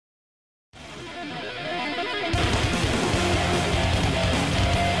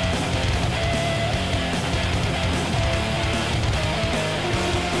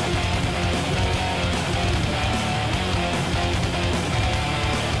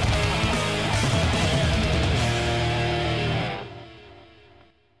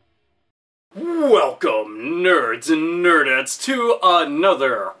nerds and nerdettes to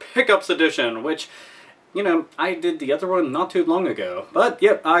another Pickups edition, which, you know, I did the other one not too long ago. But,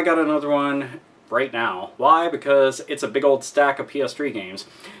 yep, I got another one right now. Why? Because it's a big old stack of PS3 games.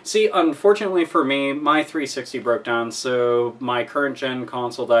 See, unfortunately for me, my 360 broke down, so my current gen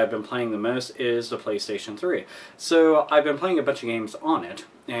console that I've been playing the most is the PlayStation 3. So I've been playing a bunch of games on it,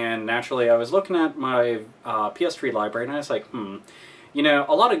 and naturally I was looking at my PS3 library and I was like, you know,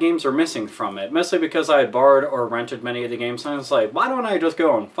 a lot of games are missing from it, mostly because I had borrowed or rented many of the games, and I was like, why don't I just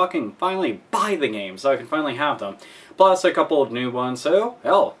go and fucking finally buy the games so I can finally have them? Plus a couple of new ones, so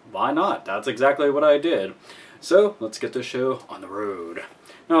hell, why not? That's exactly what I did. So, let's get this show on the road.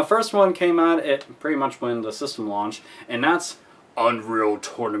 Now, the first one came out at pretty much when the system launched, and that's Unreal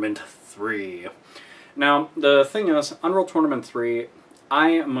Tournament 3. Now, the thing is, Unreal Tournament 3,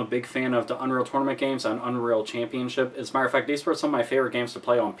 I am a big fan of the Unreal Tournament games and Unreal Championship. As a matter of fact, these were some of my favorite games to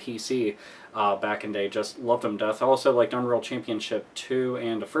play on PC back in the day. Just loved them to death. I also liked Unreal Championship 2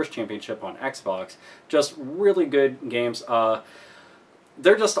 and the first Championship on Xbox. Just really good games.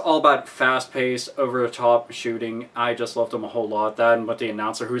 They're just all about fast-paced, over-the-top shooting. I just loved them a whole lot. That and with the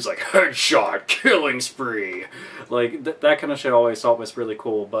announcer who's like, headshot, killing spree. Like, that kind of shit I always thought was really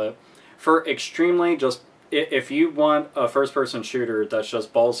cool. But for extremely just... if you want a first-person shooter that's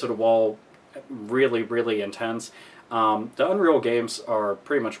just balls to the wall, really, really intense, the Unreal games are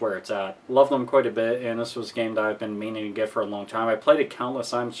pretty much where it's at. Love them quite a bit, and this was a game that I've been meaning to get for a long time. I played it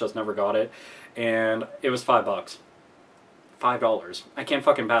countless times, just never got it, and it was $5. $5. I can't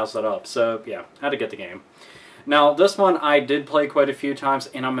fucking pass that up, so yeah, had to get the game. Now, this one I did play quite a few times,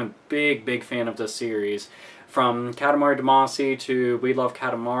 and I'm a big, big fan of this series. From Katamari Damacy to We Love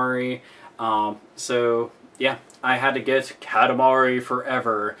Katamari, so yeah, I had to get Katamari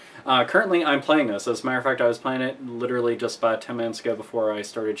Forever. Currently, I'm playing this. As a matter of fact, I was playing it literally just about 10 minutes ago before I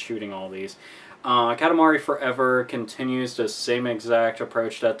started shooting all these. Katamari Forever continues the same exact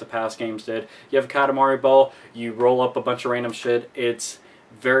approach that the past games did. You have a Katamari ball, you roll up a bunch of random shit. It's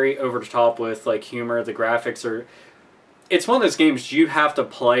very over the top with like humor. The graphics are... it's one of those games you have to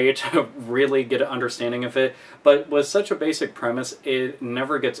play to really get an understanding of it, but with such a basic premise, it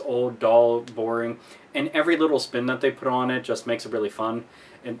never gets old, dull, boring, and every little spin that they put on it just makes it really fun.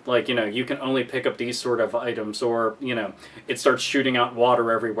 And like, you know, you can only pick up these sort of items, or, you know, it starts shooting out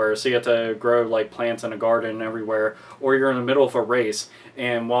water everywhere, so you have to grow like plants in a garden everywhere, or you're in the middle of a race,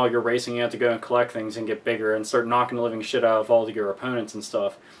 and while you're racing you have to go and collect things and get bigger and start knocking the living shit out of all of your opponents and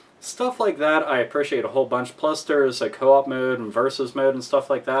stuff. Stuff like that I appreciate a whole bunch. Plus there's a co-op mode and versus mode and stuff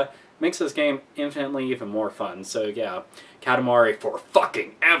like that. Makes this game infinitely even more fun. So yeah, Katamari for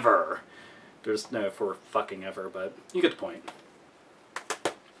fucking ever. There's no for fucking ever, but you get the point.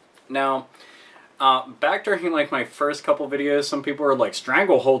 Now, back during like my first couple videos, some people were like,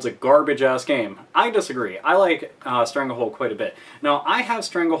 Stranglehold's a garbage-ass game. I disagree. I like Stranglehold quite a bit. Now, I have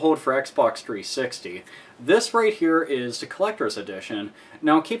Stranglehold for Xbox 360. This right here is the Collector's Edition.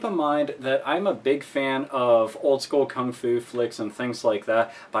 Now, keep in mind that I'm a big fan of old-school kung fu flicks and things like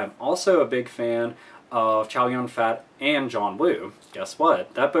that, but I'm also a big fan of Chow Yun-Fat and John Woo. Guess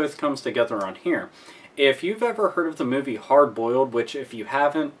what? That both comes together on here. If you've ever heard of the movie Hard Boiled, which if you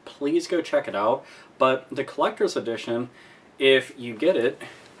haven't, please go check it out. But the Collector's Edition, if you get it,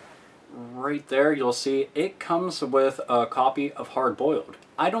 right there you'll see it comes with a copy of Hard Boiled.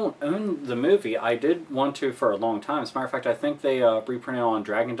 I don't own the movie. I did want to for a long time. As a matter of fact, I think they reprinted it on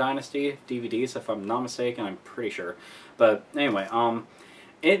Dragon Dynasty DVDs, if I'm not mistaken. I'm pretty sure. But anyway,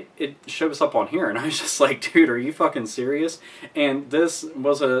 it shows up on here, and I was just like, dude, are you fucking serious? And this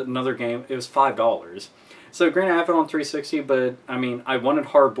was another game. It was $5. So granted, I have it on 360, but I mean, I wanted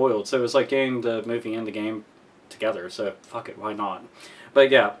Hard Boiled, so it was like getting the movie and the game together. So fuck it, why not? But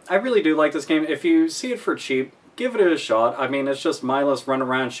yeah, I really do like this game. If you see it for cheap, give it a shot. I mean, it's just mindless, run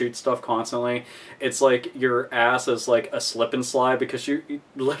around, shoot stuff constantly. It's like your ass is like a slip and slide, because you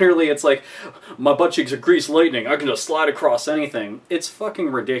literally, it's like, my butt cheeks are greased lightning, I can just slide across anything. It's fucking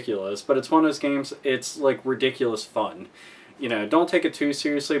ridiculous, but it's one of those games, it's like ridiculous fun. You know, don't take it too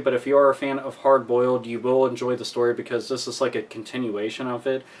seriously, but if you are a fan of Hard Boiled, you will enjoy the story, because this is like a continuation of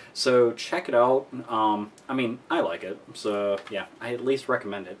it. So check it out. I mean, I like it, so yeah, I at least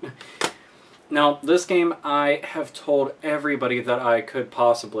recommend it. Now, this game I have told everybody that I could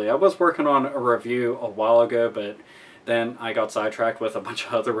possibly. I was working on a review a while ago, but then I got sidetracked with a bunch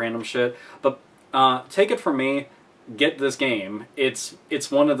of other random shit. But take it from me, get this game. It's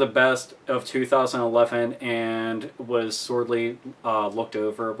one of the best of 2011 and was sorely looked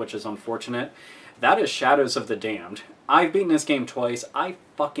over, which is unfortunate. That is Shadows of the Damned. I've beaten this game twice. I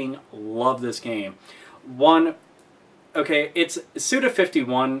fucking love this game. Okay, it's Suda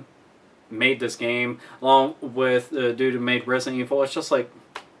 51 made this game, along with the dude who made Resident Evil. It's just like,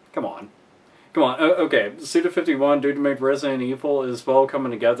 come on. Come on, okay, Suda51, dude who made Resident Evil, is well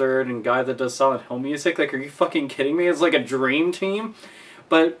coming together, and guy that does Silent Hill music, like, are you fucking kidding me? It's like a dream team.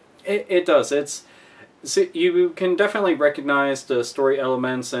 But it does, so you can definitely recognize the story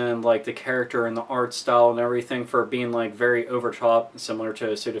elements and like the character and the art style and everything for being like very over top, similar to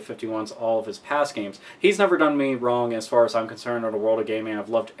Suda51's all of his past games. He's never done me wrong as far as I'm concerned in the world of gaming. I've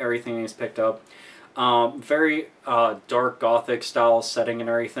loved everything he's picked up. Very dark gothic style setting and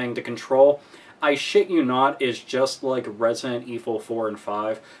everything. The control, I shit you not, is just like Resident Evil 4 and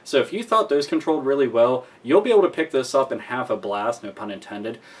 5. So if you thought those controlled really well, you'll be able to pick this up and have a blast, no pun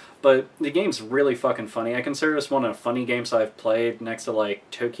intended. But the game's really fucking funny. I consider this one of the funny games I've played next to like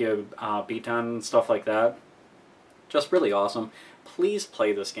Tokyo Beatdown and stuff like that. Just really awesome. Please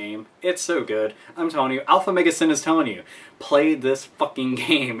play this game. It's so good. I'm telling you, AlphaOmegaSin is telling you, play this fucking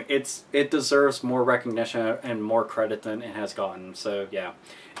game. It deserves more recognition and more credit than it has gotten. So yeah,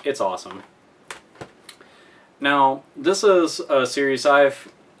 it's awesome. Now, this is a series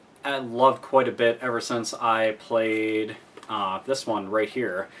I've loved quite a bit ever since I played this one right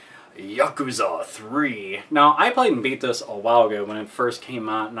here. Yakuza 3. Now, I played and beat this a while ago when it first came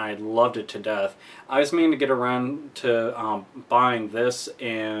out, and I loved it to death. I was meaning to get around to buying this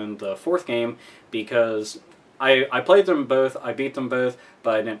and the fourth game because I played them both, I beat them both,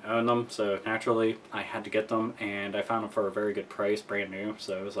 but I didn't own them, so naturally I had to get them, and I found them for a very good price, brand new,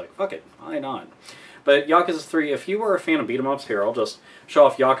 so I was like, fuck it, why not? But Yakuza 3, if you are a fan of beat-em-ups, here, I'll just show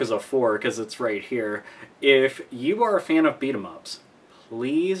off Yakuza 4 because it's right here. If you are a fan of beat-em-ups,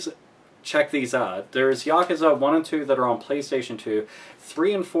 please check these out. There's Yakuza 1 and 2 that are on PlayStation 2.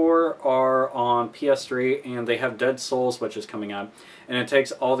 3 and 4 are on PS3, and they have Dead Souls, which is coming out. And it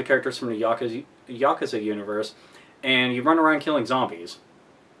takes all the characters from the Yakuza universe, and you run around killing zombies.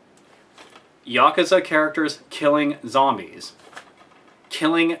 Yakuza characters killing zombies.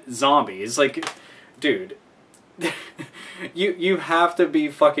 Killing zombies. Like, dude. You have to be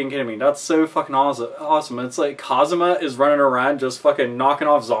fucking kidding me. That's so fucking awesome. It's like Kazuma is running around just fucking knocking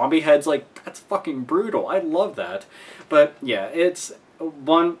off zombie heads. Like, that's fucking brutal. I love that. But yeah, it's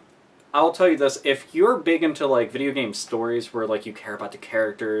one... I'll tell you this, if you're big into like video game stories where like you care about the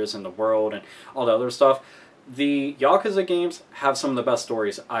characters and the world and all the other stuff, the Yakuza games have some of the best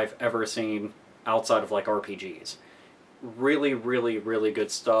stories I've ever seen outside of like RPGs. Really, really, really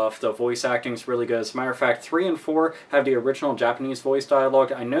good stuff. The voice acting's really good. As a matter of fact, 3 and 4 have the original Japanese voice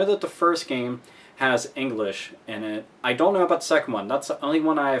dialogue. I know that the first game has English in it. I don't know about the second one. That's the only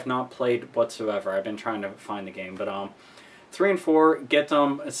one I have not played whatsoever. I've been trying to find the game, but 3 and 4, get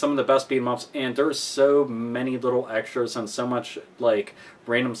them, some of the best beat-em-ups, and there's so many little extras and so much, like,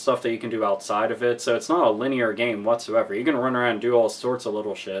 random stuff that you can do outside of it, so it's not a linear game whatsoever. You can run around and do all sorts of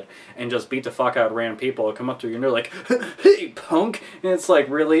little shit, and just beat the fuck out of random people who come up to you and they're like, hey, punk! And it's like,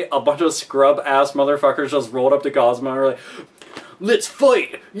 really, a bunch of scrub-ass motherfuckers just rolled up to Cosmo and are like, let's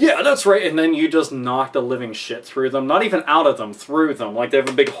fight! Yeah, that's right! And then you just knock the living shit through them. Not even out of them, through them. Like they have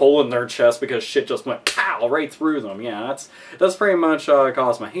a big hole in their chest because shit just went pow right through them. Yeah, that's pretty much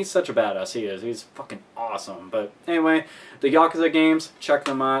Cosmo. He's such a badass, he is. He's fucking awesome. But anyway, the Yakuza games, check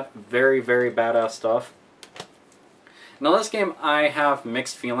them out. Very, very badass stuff. Now this game I have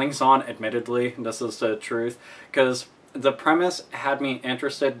mixed feelings on, admittedly. This is the truth. Because the premise had me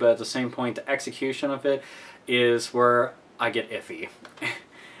interested, but at the same point, the execution of it is where I get iffy.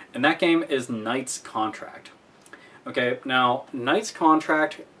 And that game is Knight's Contract. Okay, now, Knight's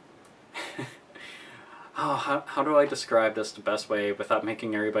Contract... oh, how do I describe this the best way without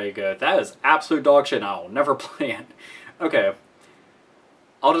making everybody go, that is absolute dog shit, I'll never play it. Okay,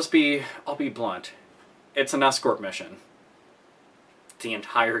 I'll be blunt. It's an escort mission. The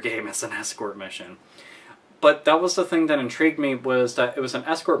entire game is an escort mission. But that was the thing that intrigued me, was that it was an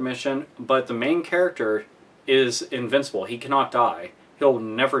escort mission, but the main character is invincible. He cannot die. He'll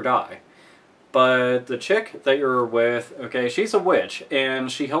never die. But the chick that you're with, okay, she's a witch,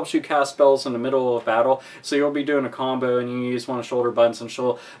 and she helps you cast spells in the middle of battle, so you'll be doing a combo, and you use one of the shoulder buttons, and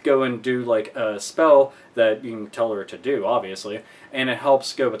she'll go and do, like, a spell that you can tell her to do, obviously, and it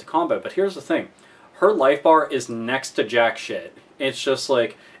helps go with the combo. But here's the thing. Her life bar is next to jack shit. It's just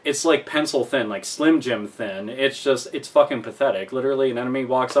like, it's like pencil thin, like Slim Jim thin. It's just, it's fucking pathetic. Literally, an enemy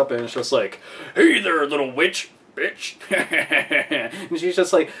walks up and it's just like, hey there, little witch, bitch. And she's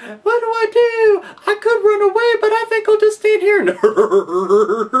just like, what do I do? I could run away, but I think I'll just stand here.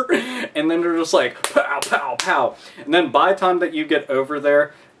 And then they're just like, pow, pow, pow. And then by the time that you get over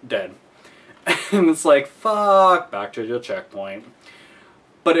there, dead. And it's like, fuck, back to the checkpoint.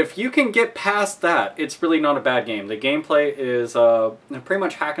 But if you can get past that, it's really not a bad game. The gameplay is pretty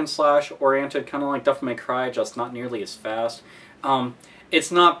much hack and slash oriented, kind of like Devil May Cry, just not nearly as fast.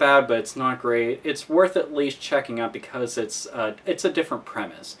 It's not bad, but it's not great. It's worth at least checking out because it's a different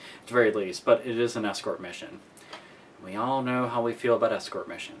premise, at the very least, but it is an escort mission. We all know how we feel about escort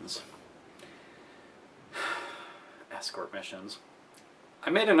missions. Escort missions. I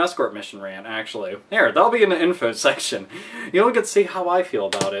made an escort mission rant, actually. There, that'll be in the info section. You'll get to see how I feel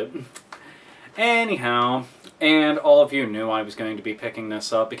about it. Anyhow, and all of you knew I was going to be picking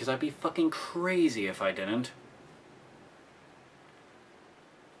this up because I'd be fucking crazy if I didn't.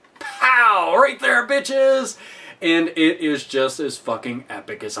 Pow! Right there, bitches! And it is just as fucking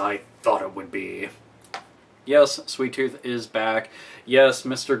epic as I thought it would be. Yes, Sweet Tooth is back. Yes,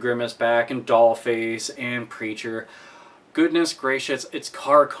 Mr. Grimm is back, and Dollface, and Preacher. Goodness gracious, it's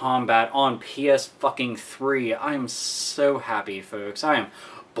car combat on PS3. I am so happy, folks. I am,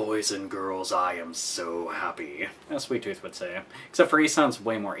 boys and girls, I am so happy. As Sweet Tooth would say. Except for he sounds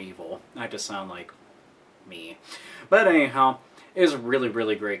way more evil. I just sound like me. But anyhow, it is a really,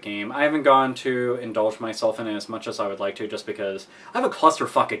 really great game. I haven't gone to indulge myself in it as much as I would like to, just because I have a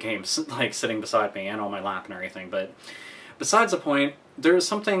clusterfuck of games like sitting beside me and on my lap and everything. But besides the point, there's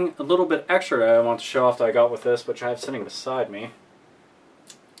something a little bit extra that I want to show off that I got with this, which I have sitting beside me.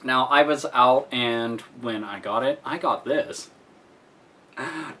 Now, I was out, and when I got it, I got this.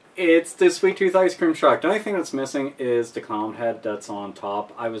 It's the Sweet Tooth ice cream truck. The only thing that's missing is the clown head that's on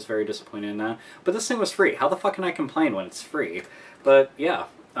top. I was very disappointed in that. But this thing was free. How the fuck can I complain when it's free? But yeah,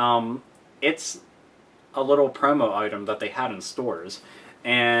 it's a little promo item that they had in stores.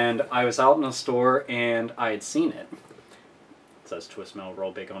 And I was out in the store, and I had seen it. It says Twist Metal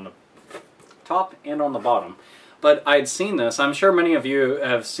real big on the top and on the bottom. But I'd seen this. I'm sure many of you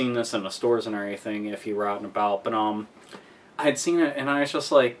have seen this in the stores and everything if you were out and about. But I had seen it and I was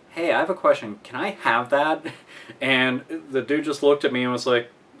just like, hey, I have a question. Can I have that? And the dude just looked at me and was like,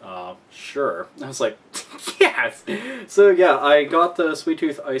 sure. I was like, yes! So yeah, I got the Sweet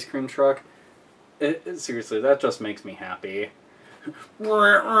Tooth ice cream truck. Seriously, that just makes me happy.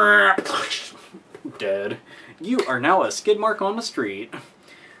 Dead. You are now a skid mark on the street.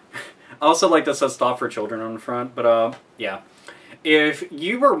 I also like that says stop for children on the front, but yeah. If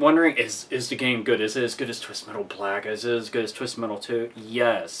you were wondering, is the game good? Is it as good as Twist Metal Black? Is it as good as Twist Metal 2?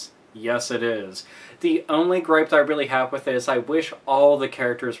 Yes. Yes, it is. The only gripe that I really have with it is I wish all the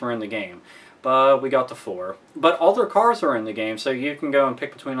characters were in the game. But we got the 4. But all their cars are in the game, so you can go and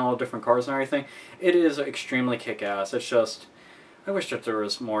pick between all the different cars and everything. It is extremely kick-ass. It's just, I wish that there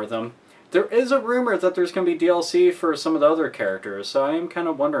was more of them. There is a rumor that there's going to be DLC for some of the other characters, so I am kind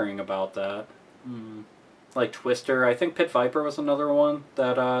of wondering about that. Like Twister, I think Pit Viper was another one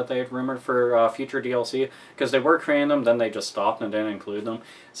that they had rumored for future DLC, because they were creating them, then they just stopped and didn't include them.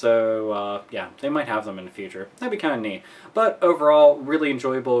 So yeah, they might have them in the future. That'd be kind of neat. But overall, really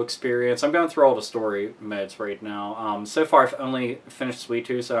enjoyable experience. I'm going through all the story modes right now. So far I've only finished Sweet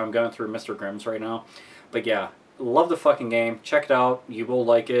Tooth, so I'm going through Mr. Grimm's right now. But yeah, love the fucking game. Check it out. You will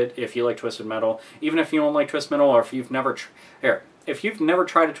like it if you like Twisted Metal. Even if you don't like Twist Metal, or if you've never if you've never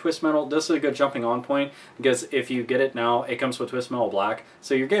tried a Twist Metal, this is a good jumping on point, because if you get it now, it comes with Twist Metal Black.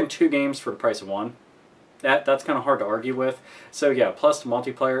 So you're getting 2 games for the price of 1. That's kind of hard to argue with. So yeah, plus the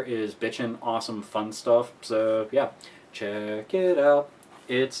multiplayer is bitchin' awesome fun stuff. So yeah, check it out.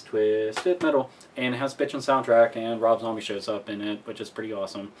 It's Twisted Metal, and it has bitchin' soundtrack, and Rob Zombie shows up in it, which is pretty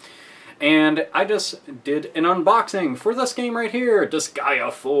awesome. And I just did an unboxing for this game right here,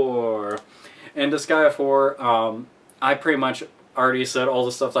 Disgaea 4. And Disgaea 4, I pretty much already said all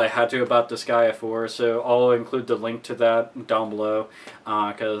the stuff that I had to about Disgaea 4, so I'll include the link to that down below,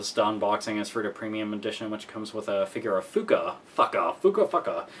 because the unboxing is for the premium edition, which comes with a figure of Fuka. Fuka.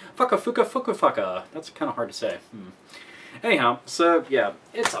 That's kind of hard to say. Anyhow, so yeah,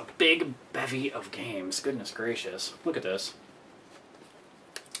 it's a big bevy of games. Goodness gracious. Look at this.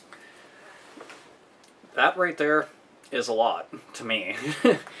 That right there is a lot to me.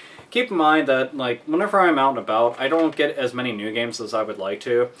 Keep in mind that, like, whenever I'm out and about, I don't get as many new games as I would like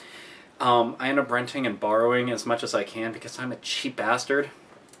to. I end up renting and borrowing as much as I can because I'm a cheap bastard,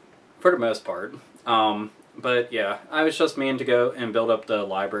 for the most part. But yeah, I was just meaning to go and build up the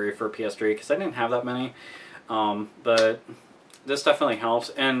library for PS3 because I didn't have that many. But this definitely helps.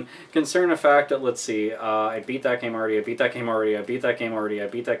 And considering the fact that, let's see, I beat that game already, I beat that game already, I beat that game already, I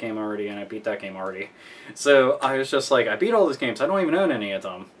beat that game already, and I beat that game already. So I was just like, I beat all these games, I don't even own any of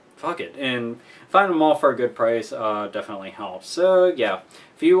them. Fuck it. And finding them all for a good price definitely helps. So yeah,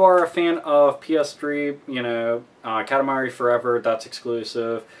 if you are a fan of PS3, you know, Katamari Forever, that's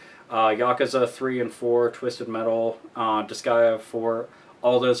exclusive. Yakuza 3 and 4, Twisted Metal, Disgaea 4,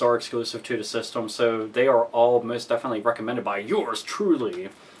 all those are exclusive to the system, so they are all most definitely recommended by yours truly.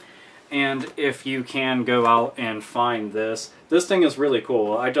 And if you can go out and find this thing is really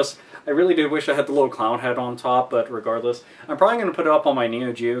cool. I really do wish I had the little clown head on top, but regardless, I'm probably going to put it up on my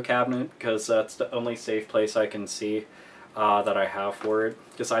Neo Geo cabinet, because that's the only safe place I can see that I have for it,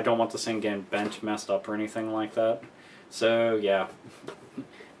 because I don't want this thing getting bent, messed up, or anything like that. So, yeah.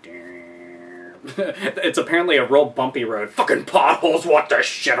 It's apparently a real bumpy road. Fucking potholes, what the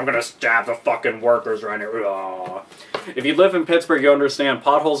shit? I'm gonna stab the fucking workers right here. Ugh. If you live in Pittsburgh, you understand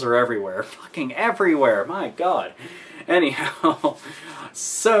potholes are everywhere. Fucking everywhere, my god. Anyhow,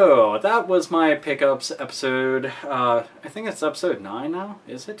 so that was my pickups episode. I think it's episode 9 now,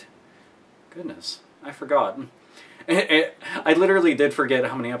 is it? Goodness, I forgot. I literally did forget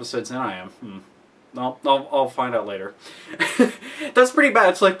how many episodes in I am. I'll find out later. That's pretty bad.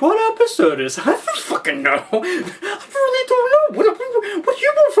 It's like, what episode is it? I don't fucking know. I really don't know. What do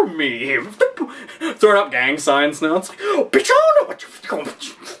you want from me? Throwing up gang signs now. It's like, oh, bitch, I don't know what you're...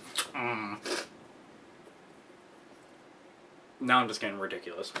 Now I'm just getting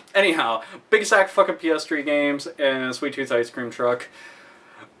ridiculous. Anyhow, big sack fucking PS3 games and a Sweet Tooth ice cream truck.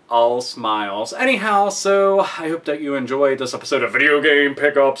 All smiles. Anyhow, so I hope that you enjoyed this episode of video game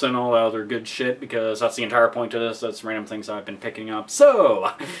pickups and all that other good shit, because that's the entire point of this. That's random things I've been picking up.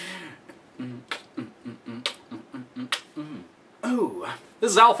 So, oh,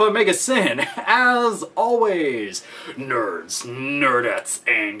 this is AlphaOmegaSin. As always, nerds, nerdettes,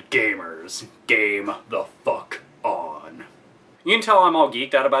 and gamers, game the fuck on. You can tell I'm all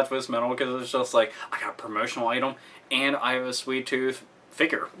geeked out about Twist Metal because it's just like, I got a promotional item and I have a Sweet Tooth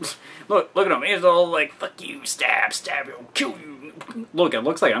figure. Look at him. He's all like, fuck you, stab, he'll kill you. Look, it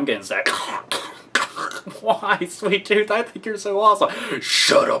looks like I'm getting stabbed. Why, Sweet Tooth? I think you're so awesome.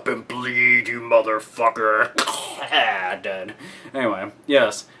 Shut up and bleed, you motherfucker. Dead. Anyway,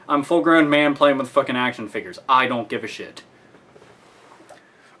 yes, I'm a full-grown man playing with fucking action figures. I don't give a shit.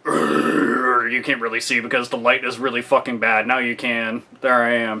 You can't really see because the light is really fucking bad. Now you can. There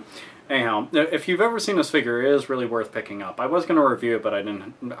I am. Anyhow, if you've ever seen this figure, it is really worth picking up. I was going to review it, but I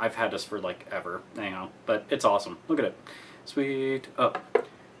didn't. I've had this for, like, ever. Anyhow, but it's awesome. Look at it. Sweet. Oh,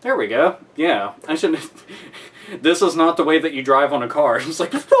 there we go. Yeah, I shouldn't... This is not the way that you drive on a car. It's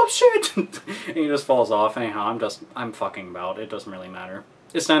like, oh, shit! And he just falls off. Anyhow, I'm fucking about. It doesn't really matter.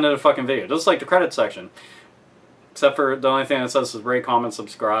 It's the end of the fucking video. Just like the credits section. Except for the only thing that says is rate, comment,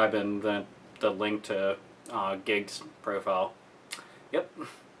 subscribe, and the link to Gig's profile. Yep.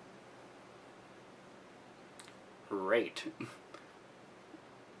 Great.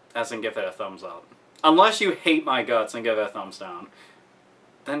 As in, give it a thumbs up. Unless you hate my guts and give it a thumbs down.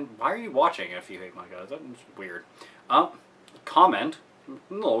 Then why are you watching if you hate my guts? That's weird. Comment.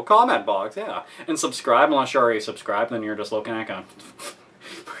 Little comment box, yeah. And subscribe unless you're already subscribed, then you're just looking at going,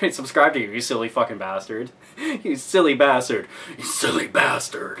 subscribe to you silly fucking bastard. You silly bastard. You silly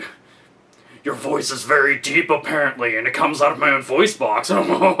bastard. Your voice is very deep apparently, and it comes out of my own voice box.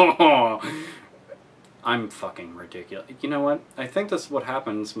 I'm fucking ridiculous. You know what? I think that's what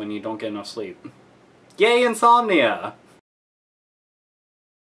happens when you don't get enough sleep. Yay, insomnia!